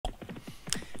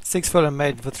6 Fulham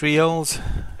Maiden for 3 years.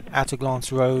 At a glance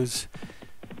Rose.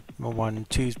 Number 1,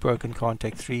 2's Broken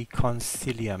Contact. 3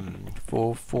 Concilium.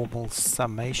 4 Formal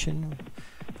Summation.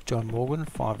 John Morgan.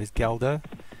 5 is Geldo.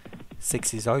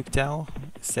 6 is Oakdale.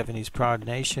 7 is Proud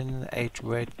Nation. 8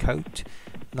 Red Coat.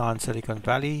 9 Silicon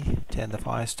Valley. 10 the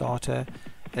Firestarter.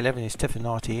 11 is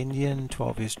Stefanati Indian.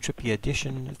 12 is Trippy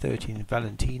Edition. 13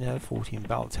 Valentina. 14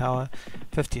 Bell Tower.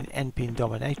 15 Enpin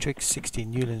Dominatrix. 16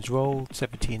 Newlands Roll.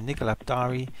 17 Nicolap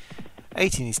Diary.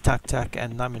 18 is Tuck Tuck.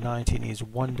 And number 19 is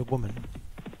Wonder Woman.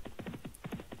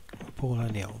 Paul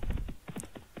O'Neill.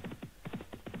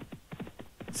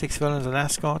 6 villains on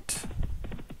Ascot.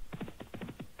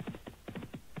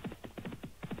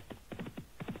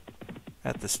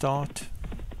 At the start.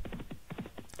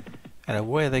 And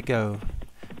away they go.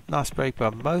 Nice break by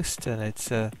most, and it's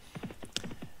the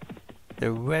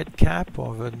red cap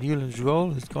of Newlands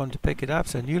Roll has gone to pick it up.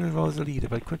 So Newlands Roll is the leader,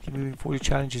 but quickly moving forward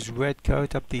challenges Red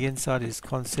Coat. Up the inside is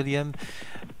Concilium.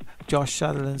 Josh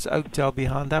Sutherland's Oakdale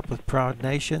behind that with Proud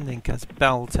Nation. Then comes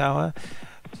Bell Tower.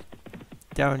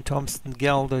 Darren Thompson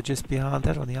Geldo just behind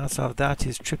that. On the outside of that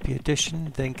is Trippy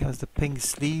Edition. Then comes the pink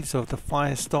sleeves of the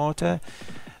Firestarter.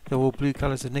 The all blue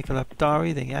colours of Nicolap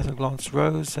Diary, then At a Glance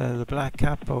Rose, the black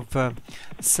cap of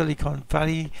Silicon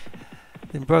Valley,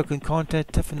 then Broken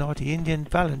Contact, Stefanati Indian,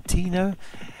 Valentino,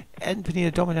 Anthony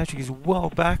Dominatrix is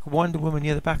well back, Wonder Woman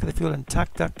near the back of the field, and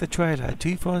Tuck Tuck the trailer.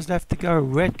 2 furlongs left to go,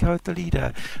 Red Coat the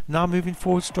leader. Now moving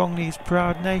forward strongly is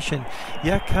Proud Nation.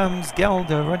 Here comes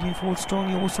Gelder running forward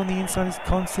strongly, also on the inside is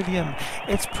Concilium.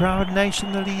 It's Proud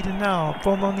Nation the leader now,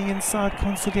 from on the inside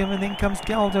Concilium, and then comes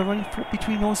Gelder running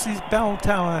between horses Bell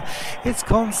Tower. It's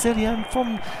Concilium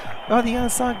from on the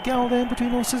outside, Gelder in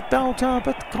between horses Bell Tower,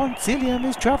 but Concilium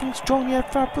is travelling strongly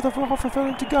at front with half a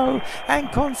furlong to go, and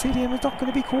Concilium is not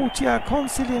going to be caught here.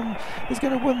 Concilium is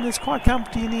going to win this quite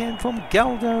comfortably in the end from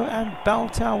Geldo and Bell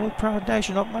Tower with Proud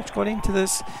Nation. Not much got into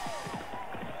this.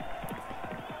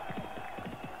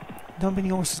 Not many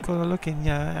horses got a look in,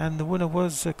 yeah, and the winner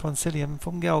was Concilium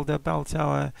from Geldo. Bell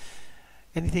Tower,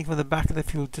 anything from the back of the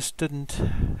field just didn't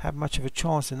have much of a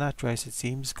chance in that race, it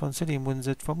seems. Concilium wins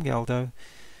it from Geldo.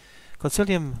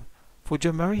 Concilium for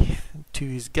Jim Murray, 2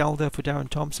 is Geldo for Darren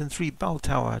Thompson, 3 Bell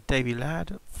Tower, Davy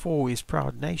Ladd, 4 is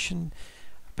Proud Nation,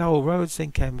 Barrel Roads,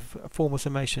 then came a Formal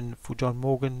Summation for John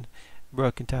Morgan,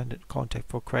 Broken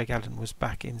Contact for Craig Allen was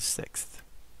back in 6th.